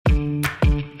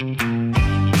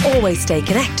always stay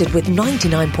connected with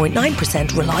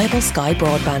 99.9% reliable Sky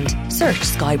Broadband. Search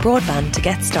Sky Broadband to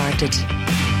get started.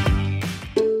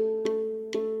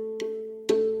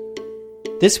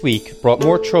 This week brought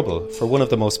more trouble for one of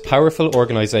the most powerful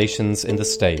organisations in the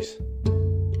state,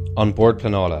 An Bord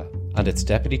Pleanála, and its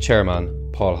deputy chairman,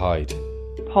 Paul Hyde.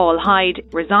 Paul Hyde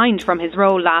resigned from his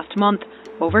role last month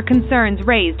over concerns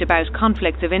raised about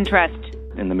conflicts of interest.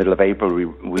 In the middle of April,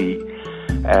 we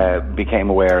became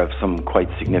aware of some quite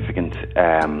significant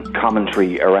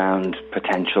commentary around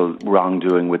potential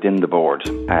wrongdoing within the board,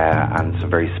 and some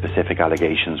very specific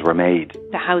allegations were made.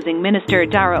 The Housing Minister,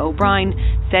 Darragh O'Brien,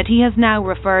 said he has now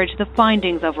referred the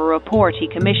findings of a report he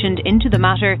commissioned into the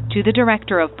matter to the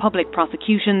Director of Public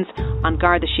Prosecutions on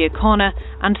Garda Síochána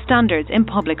and standards in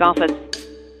public office.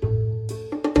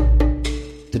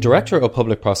 The Director of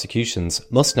Public Prosecutions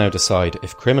must now decide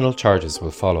if criminal charges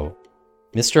will follow.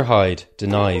 Mr. Hyde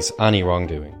denies any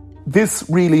wrongdoing. This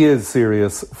really is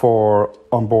serious for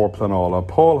An Bord Pleanála.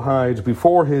 Paul Hyde,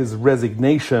 before his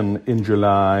resignation in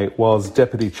July, was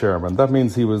deputy chairman. That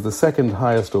means he was the second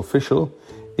highest official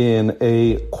in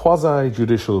a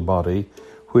quasi-judicial body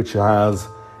which has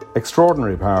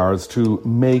extraordinary powers to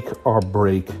make or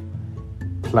break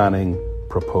planning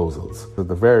proposals. At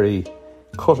the very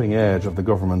cutting edge of the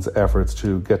government's efforts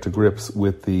to get to grips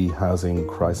with the housing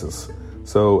crisis.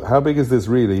 So how big is this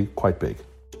really? Quite big.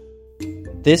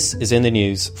 This is In the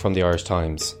News from the Irish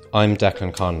Times. I'm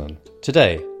Declan Conlon.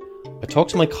 Today, I talked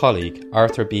to my colleague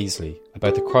Arthur Beasley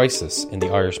about the crisis in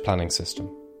the Irish planning system.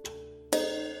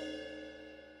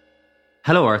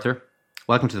 Hello, Arthur.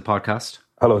 Welcome to the podcast.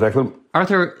 Hello, Declan.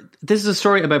 Arthur, this is a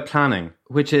story about planning,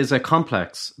 which is a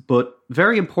complex but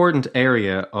very important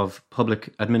area of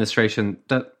public administration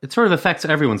that it sort of affects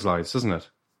everyone's lives, doesn't it?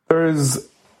 There's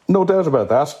no doubt about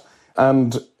that.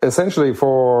 And essentially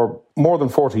for more than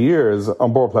 40 years,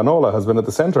 An Bord Pleanála has been at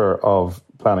the centre of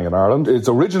planning in Ireland. Its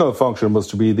original function was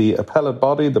to be the appellate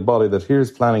body, the body that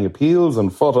hears planning appeals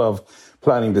and foot of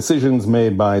planning decisions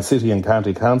made by city and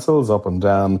county councils up and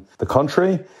down the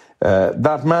country.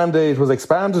 That mandate was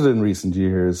expanded in recent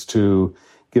years to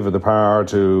give it the power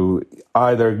to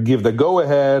either give the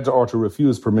go-ahead or to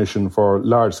refuse permission for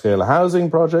large-scale housing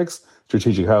projects,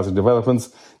 strategic housing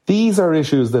developments. These are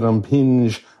issues that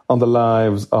impinge on the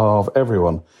lives of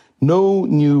everyone. No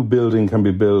new building can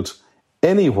be built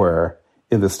anywhere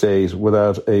in the state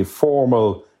without a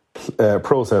formal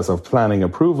process of planning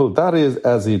approval. That is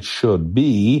as it should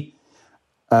be.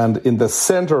 And in the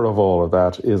centre of all of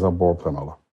that is An Bord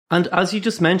Pleanála. And as you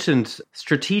just mentioned,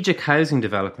 strategic housing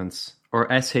developments, or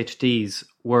SHDs,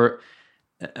 were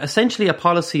essentially a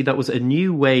policy that was a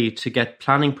new way to get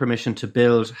planning permission to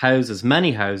build houses,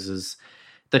 many houses,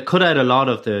 that cut out a lot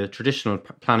of the traditional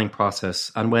planning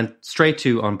process and went straight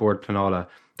to An Bord Pleanála.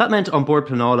 That meant An Bord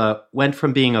Pleanála went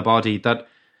from being a body that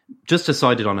just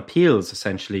decided on appeals,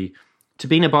 essentially, to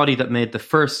being a body that made the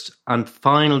first and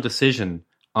final decision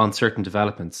on certain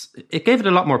developments. It gave it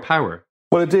a lot more power.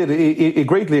 Well, it did. It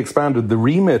greatly expanded the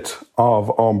remit of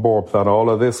An Bord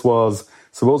Pleanála. This was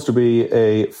supposed to be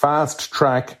a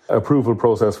fast-track approval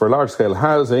process for large-scale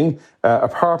housing,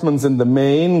 apartments in the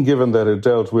main, given that it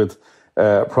dealt with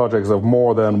projects of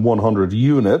more than 100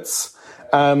 units.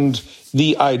 And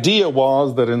the idea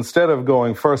was that instead of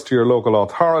going first to your local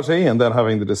authority and then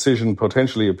having the decision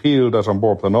potentially appealed at An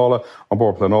Bord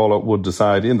Pleanála would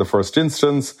decide in the first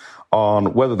instance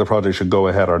on whether the project should go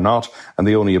ahead or not. And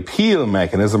the only appeal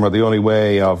mechanism, or the only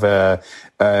way of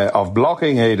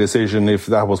blocking a decision, if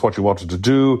that was what you wanted to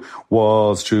do,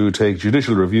 was to take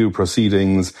judicial review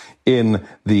proceedings in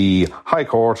the High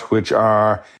Court, which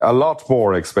are a lot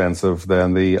more expensive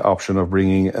than the option of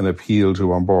bringing an appeal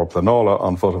to An Bord Pleanála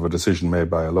on foot of a decision made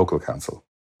by a local council.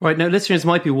 Right, now listeners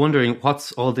might be wondering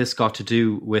what's all this got to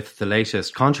do with the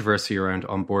latest controversy around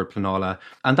An Bord Pleanála,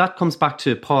 and that comes back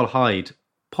to Paul Hyde.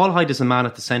 Paul Hyde is a man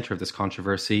at the centre of this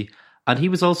controversy, and he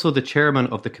was also the chairman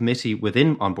of the committee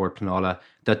within An Bord Pleanála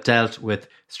that dealt with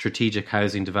strategic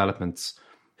housing developments.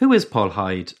 Who is Paul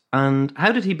Hyde, and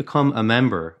how did he become a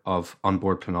member of An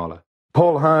Bord Pleanála?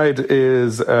 Paul Hyde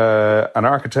is an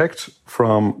architect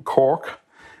from Cork.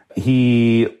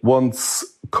 He once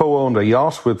co-owned a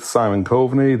yacht with Simon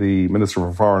Coveney, the Minister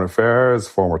for Foreign Affairs,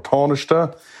 former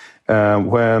Taoiseach.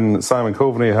 When Simon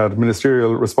Coveney had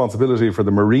ministerial responsibility for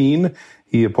the Marine,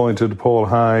 he appointed Paul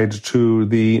Hyde to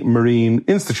the Marine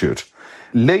Institute.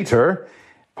 Later,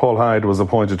 Paul Hyde was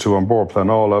appointed to An Bord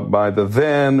Pleanála by the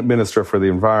then Minister for the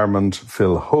Environment,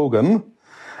 Phil Hogan.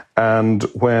 And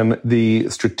when the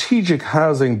strategic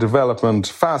housing development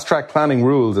fast-track planning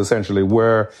rules essentially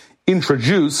were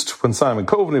introduced when Simon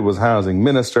Coveney was housing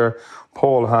minister,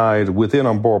 Paul Hyde, within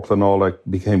An Bord Pleanála,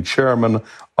 became chairman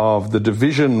of the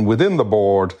division within the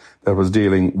board that was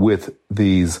dealing with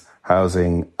these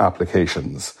housing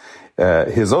applications.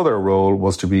 His other role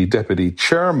was to be deputy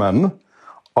chairman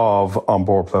of An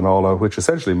Bord Pleanála, which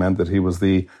essentially meant that he was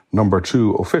the number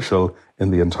 2 official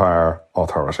in the entire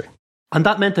authority. And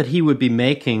that meant that he would be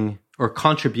making or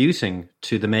contributing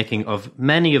to the making of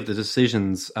many of the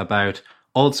decisions about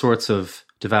all sorts of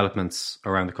developments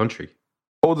around the country.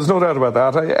 Oh, there's no doubt about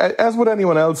that. As would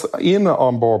anyone else in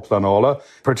An Bord Pleanála,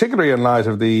 particularly in light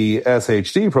of the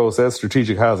SHD process,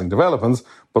 Strategic Housing Developments,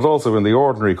 but also in the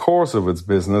ordinary course of its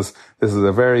business, this is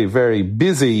a very, very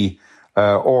busy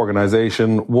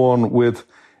organisation, one with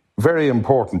very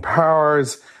important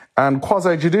powers and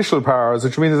quasi-judicial powers,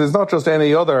 which means it's not just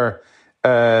any other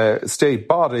state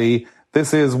body.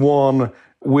 This is one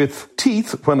with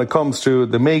teeth when it comes to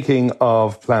the making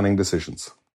of planning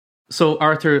decisions. So,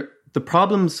 Arthur, the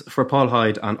problems for Paul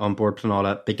Hyde and An Bord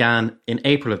Pleanála began in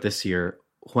April of this year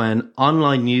when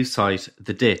online news site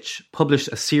The Ditch published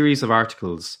a series of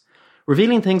articles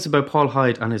revealing things about Paul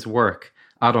Hyde and his work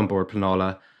at An Bord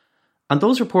Pleanála. And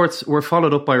those reports were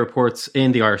followed up by reports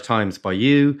in the Irish Times by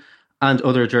you and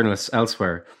other journalists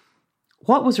elsewhere.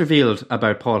 What was revealed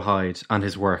about Paul Hyde and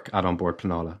his work at An Bord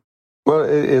Pleanála? Well,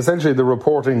 essentially the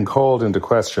reporting called into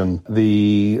question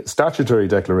the statutory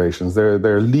declarations,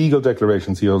 their legal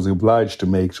declarations he was obliged to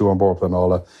make to An Bord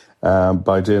Pleanála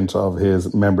by dint of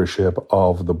his membership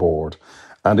of the board.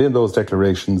 And in those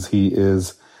declarations he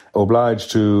is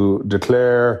obliged to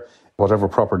declare whatever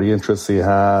property interests he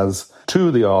has to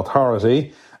the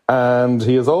authority, and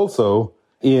he is also,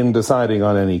 in deciding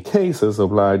on any cases,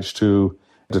 obliged to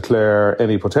declare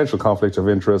any potential conflict of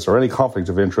interest or any conflict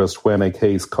of interest when a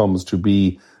case comes to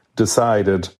be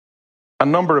decided. A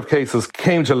number of cases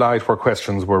came to light where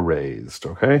questions were raised,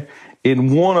 okay?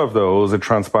 In one of those, it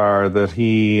transpired that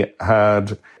he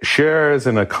had shares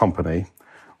in a company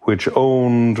which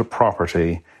owned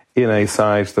property in a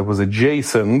site that was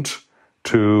adjacent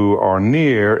to or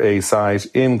near a site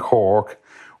in Cork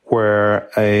where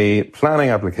a planning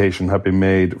application had been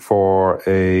made for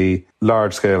a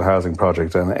large-scale housing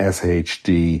project, an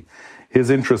SHD. His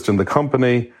interest in the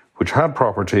company, which had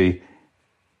property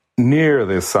near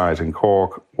this site in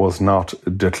Cork, was not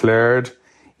declared.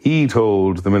 He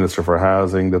told the Minister for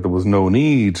Housing that there was no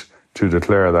need to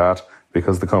declare that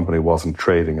because the company wasn't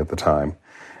trading at the time.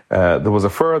 There was a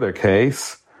further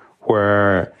case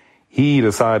where he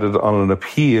decided on an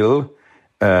appeal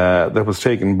that was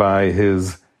taken by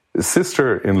his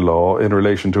sister-in-law in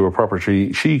relation to a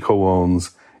property she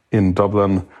co-owns in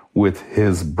Dublin with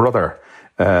his brother.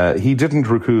 He didn't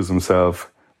recuse himself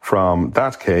from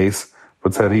that case,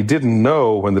 but said he didn't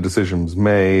know when the decision was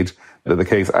made that the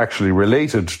case actually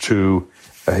related to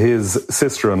his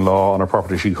sister-in-law on a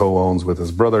property she co-owns with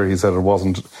his brother. He said it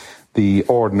wasn't the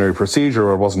ordinary procedure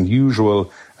or wasn't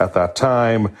usual at that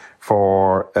time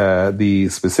for the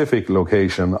specific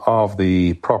location of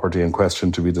the property in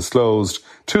question to be disclosed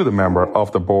to the member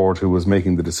of the board who was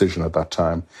making the decision at that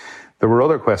time. There were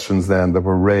other questions then that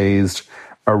were raised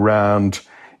around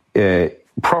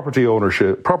property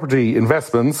ownership, property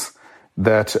investments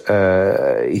that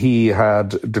he had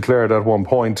declared at one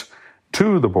point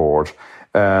to the board.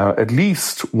 At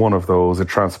least one of those, it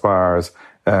transpires,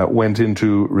 went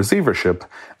into receivership,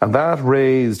 and that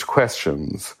raised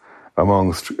questions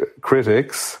amongst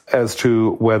critics as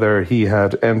to whether he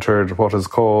had entered what is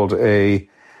called a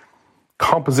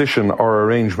composition or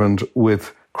arrangement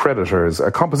with creditors.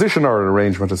 A composition or an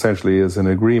arrangement essentially is an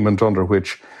agreement under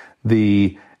which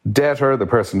the debtor, the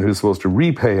person who's supposed to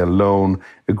repay a loan,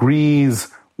 agrees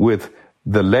with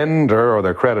the lender or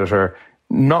their creditor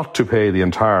not to pay the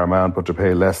entire amount, but to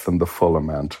pay less than the full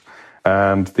amount.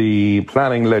 And the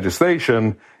planning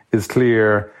legislation is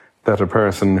clear that a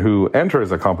person who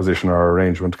enters a composition or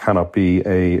arrangement cannot be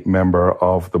a member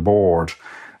of the board.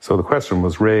 So the question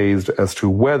was raised as to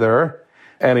whether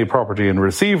any property in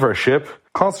receivership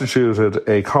constituted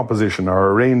a composition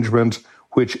or arrangement,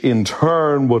 which in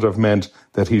turn would have meant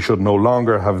that he should no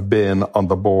longer have been on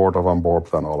the board of An Bord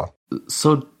Pleanála.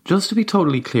 So just to be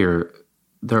totally clear,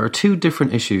 there are two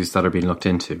different issues that are being looked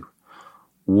into.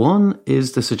 One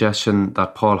is the suggestion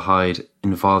that Paul Hyde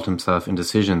involved himself in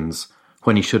decisions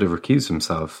when he should have recused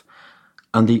himself.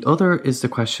 And the other is the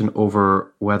question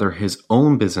over whether his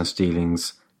own business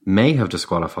dealings may have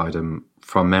disqualified him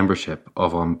from membership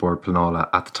of An Bord Pleanála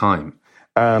at the time.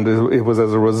 And it was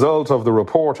as a result of the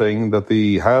reporting that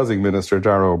the Housing Minister,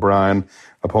 Darragh O'Brien,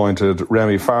 appointed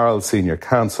Remy Farrell, Senior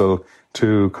Counsel,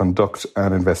 to conduct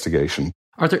an investigation.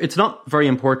 Arthur, it's not very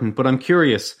important, but I'm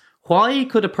curious. Why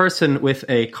could a person with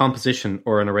a composition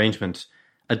or an arrangement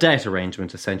a debt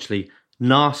arrangement, essentially,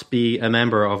 not be a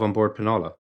member of An Bord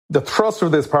Pleanála? The thrust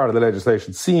of this part of the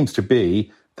legislation seems to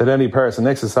be that any person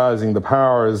exercising the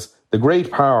powers, the great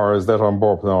powers that An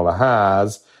Bord Pleanála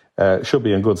has, should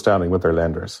be in good standing with their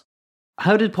lenders.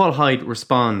 How did Paul Hyde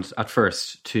respond at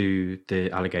first to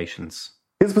the allegations?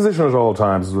 His position at all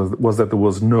times was that there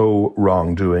was no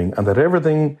wrongdoing and that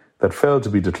everything that failed to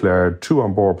be declared to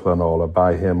An Bord Pleanála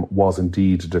by him was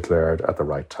indeed declared at the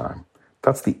right time.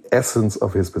 That's the essence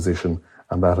of his position,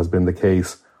 and that has been the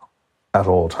case at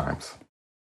all times.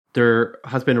 There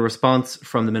has been a response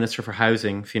from the Minister for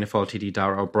Housing, Fianna Fáil TD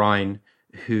Darragh O'Brien,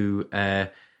 who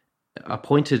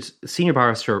appointed senior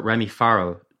barrister Remy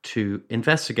Farrell to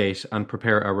investigate and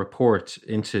prepare a report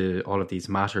into all of these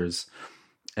matters.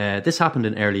 This happened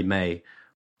in early May.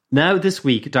 Now this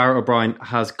week, Darragh O'Brien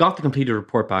has got the completed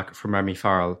report back from Remy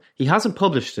Farrell. He hasn't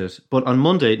published it, but on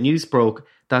Monday, news broke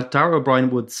that Darragh O'Brien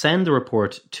would send the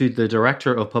report to the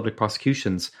Director of Public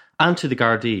Prosecutions and to the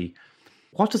Gardaí.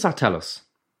 What does that tell us?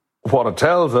 What it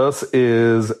tells us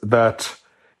is that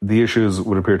the issues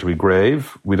would appear to be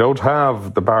grave. We don't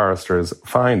have the barrister's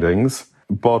findings,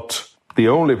 but the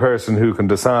only person who can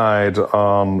decide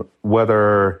on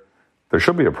whether there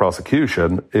should be a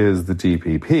prosecution is the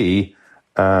DPP,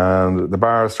 and the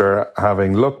barrister,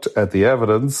 having looked at the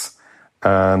evidence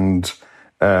and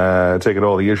taken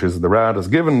all the issues in the round, has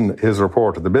given his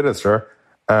report to the Minister,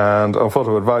 and on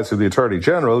photo advice to the Attorney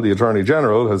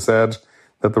General has said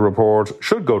that the report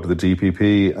should go to the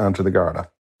DPP and to the Garda.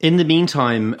 In the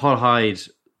meantime, Paul Hyde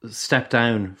stepped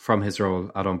down from his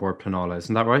role at An Bord Pleanála,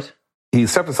 isn't that right? He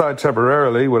stepped aside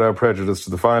temporarily without prejudice to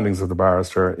the findings of the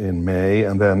barrister in May,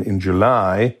 and then in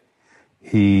July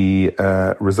he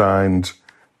resigned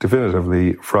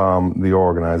definitively from the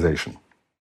organisation.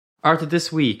 Arthur,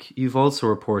 this week you've also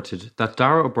reported that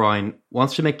Darragh O'Brien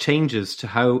wants to make changes to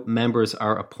how members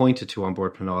are appointed to An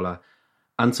Bord Pleanála,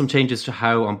 and some changes to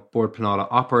how An Bord Pleanála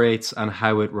operates and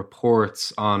how it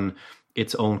reports on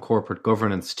its own corporate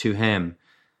governance to him.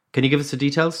 Can you give us the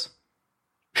details?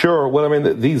 Sure. Well, I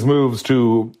mean, these moves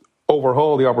to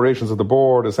overhaul the operations of the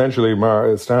board essentially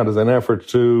stand as an effort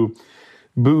to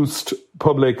boost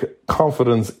public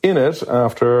confidence in it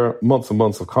after months and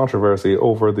months of controversy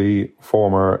over the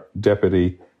former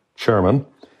deputy chairman.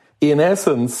 In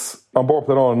essence, An Bord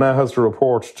Pleanála now has to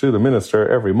report to the minister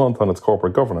every month on its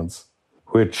corporate governance,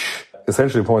 which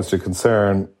essentially points to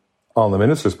concern on the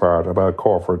minister's part about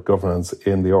corporate governance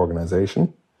in the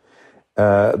organisation.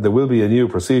 There will be a new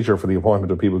procedure for the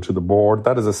appointment of people to the board.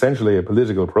 That is essentially a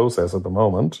political process at the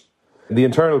moment. The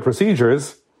internal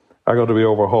procedures are going to be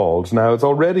overhauled. Now, it's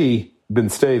already been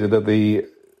stated that the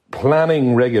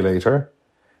planning regulator,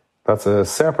 that's a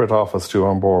separate office to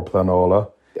An Bord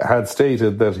Pleanála, had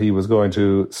stated that he was going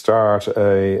to start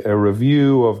a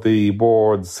review of the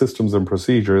board's systems and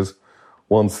procedures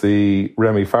once the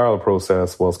Remy Farrell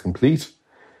process was complete.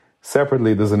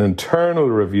 Separately, there's an internal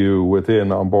review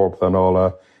within An Bord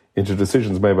Pleanála into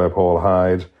decisions made by Paul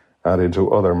Hyde and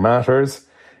into other matters.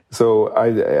 So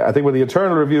I think when the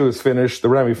internal review is finished, the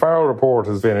Remy Farrell report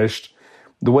is finished,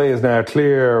 the way is now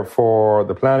clear for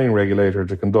the planning regulator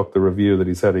to conduct the review that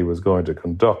he said he was going to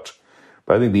conduct.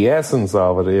 But I think the essence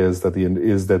of it is that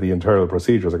the internal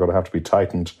procedures are going to have to be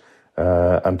tightened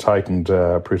and tightened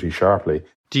pretty sharply.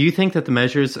 Do you think that the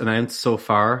measures announced so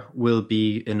far will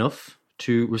be enough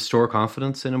to restore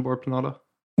confidence in An Bord Pleanála?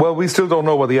 Well, we still don't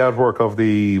know what the outwork of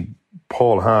the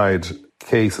Paul Hyde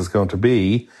case is going to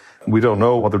be. We don't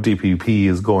know what the DPP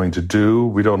is going to do.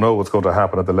 We don't know what's going to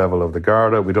happen at the level of the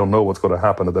Garda. We don't know what's going to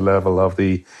happen at the level of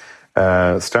the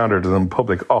Standards and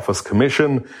Public Office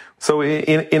Commission. So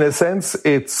in a sense,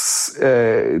 it's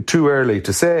too early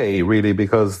to say, really,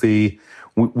 because we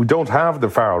don't have the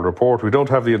Farrell report, we don't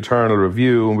have the internal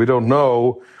review, and we don't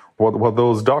know what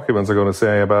those documents are going to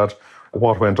say about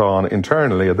what went on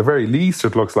internally. At the very least,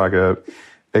 it looks like a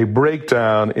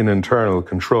breakdown in internal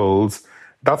controls.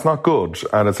 That's not good,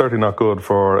 and it's certainly not good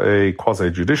for a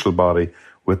quasi-judicial body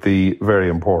with the very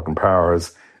important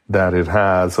powers that it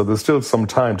has. So there's still some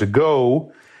time to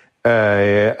go,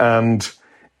 and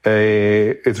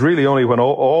it's really only when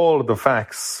all of the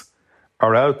facts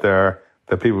are out there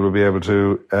that people will be able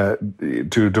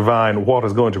to divine what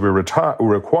is going to be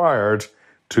required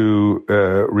to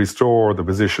restore the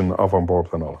position of An Bord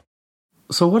Pleanála.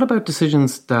 So what about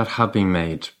decisions that have been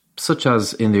made, such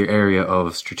as in the area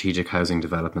of strategic housing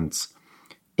developments?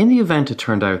 In the event it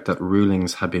turned out that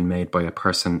rulings had been made by a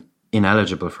person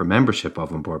ineligible for membership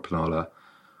of An Bord Pleanála,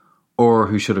 or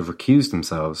who should have recused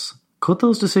themselves, could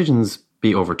those decisions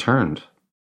be overturned?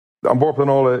 An Bord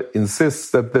Pleanála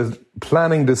insists that the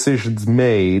planning decisions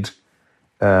made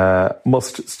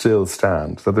must still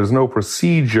stand, that there's no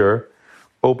procedure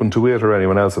open to it or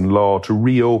anyone else in law to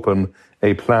reopen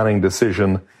a planning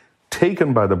decision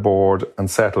taken by the board and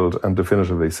settled and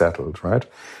definitively settled, right?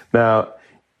 Now,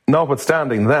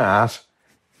 notwithstanding that,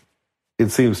 it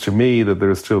seems to me that there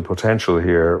is still potential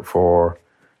here for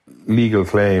legal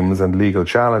claims and legal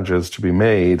challenges to be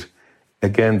made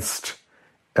against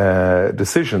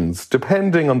decisions,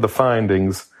 depending on the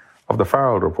findings of the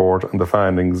Farrell report and the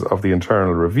findings of the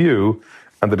internal review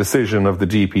and the decision of the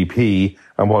DPP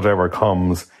and whatever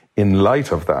comes in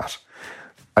light of that.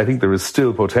 I think there is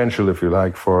still potential, if you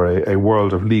like, for a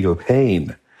world of legal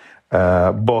pain,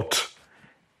 but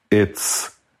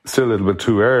it's still a little bit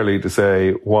too early to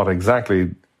say what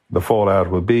exactly the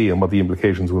fallout will be and what the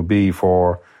implications will be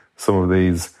for some of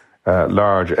these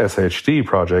large SHD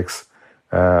projects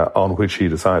on which he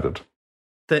decided.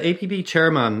 The APB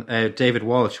chairman, David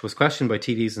Walsh, was questioned by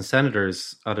TDs and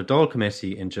senators at a Dáil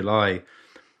committee in July.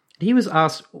 He was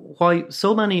asked why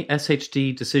so many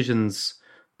SHD decisions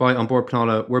by An Bord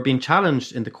Pleanála were being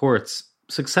challenged in the courts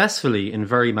successfully in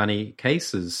very many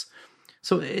cases.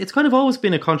 So it's kind of always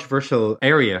been a controversial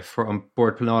area for An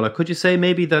Bord Pleanála. Could you say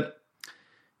maybe that,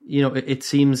 you know, it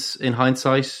seems in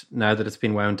hindsight, now that it's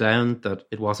been wound down, that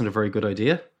it wasn't a very good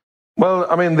idea? Well,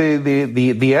 I mean,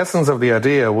 the essence of the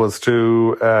idea was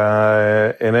to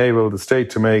enable the state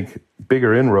to make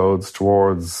bigger inroads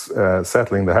towards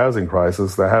settling the housing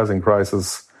crisis. The housing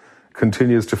crisis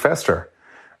continues to fester.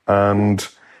 And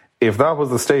if that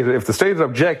was if the stated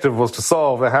objective was to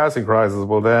solve the housing crisis,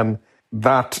 well, then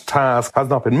that task has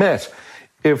not been met.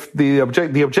 If the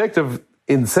objective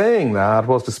in saying that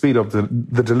was to speed up the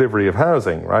delivery of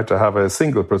housing, right, to have a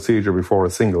single procedure before a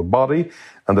single body,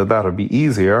 and that would be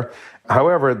easier.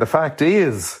 However, the fact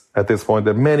is, at this point,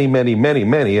 that many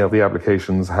of the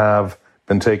applications have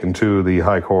been taken to the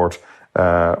High Court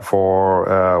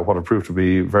for what have proved to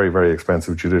be very, very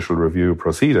expensive judicial review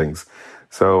proceedings.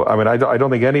 So, I mean, I don't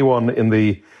think anyone in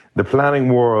the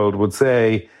planning world would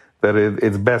say that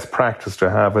it's best practice to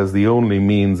have as the only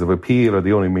means of appeal or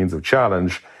the only means of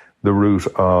challenge the route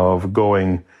of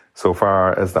going so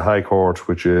far as the High Court,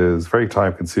 which is very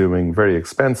time-consuming, very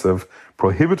expensive,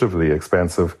 prohibitively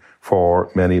expensive for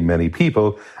many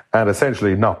people, and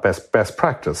essentially not best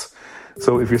practice.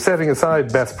 So if you're setting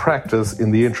aside best practice in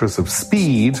the interest of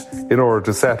speed in order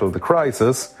to settle the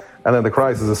crisis, and then the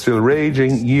crisis is still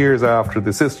raging years after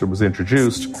the system was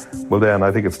introduced, well then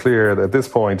I think it's clear that at this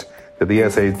point that the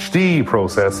SHD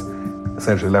process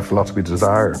essentially left a lot to be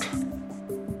desired.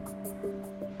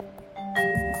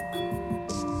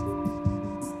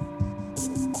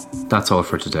 That's all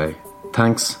for today.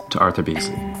 Thanks to Arthur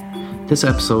Beasley. This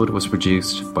episode was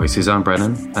produced by Suzanne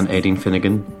Brennan and Aideen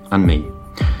Finnegan and me.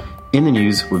 In the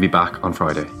News will be back on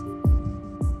Friday.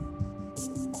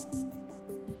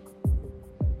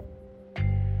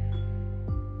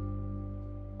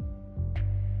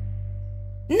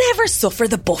 Never suffer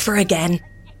the buffer again.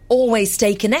 Always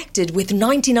stay connected with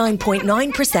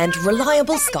 99.9%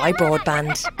 reliable Sky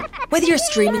Broadband. Whether you're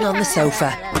streaming on the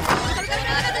sofa,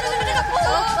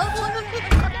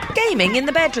 gaming in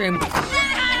the bedroom,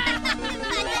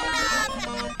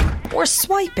 or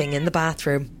swiping in the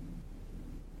bathroom.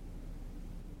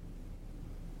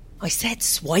 I said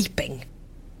swiping.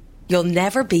 You'll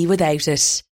never be without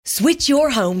it. Switch your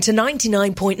home to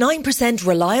 99.9%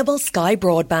 reliable Sky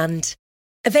Broadband.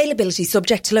 Availability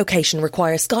subject to location.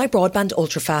 Requires Sky Broadband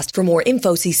Ultrafast. For more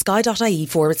info, see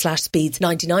sky.ie/speeds.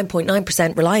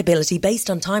 99.9% reliability based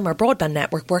on time our broadband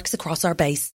network works across our base.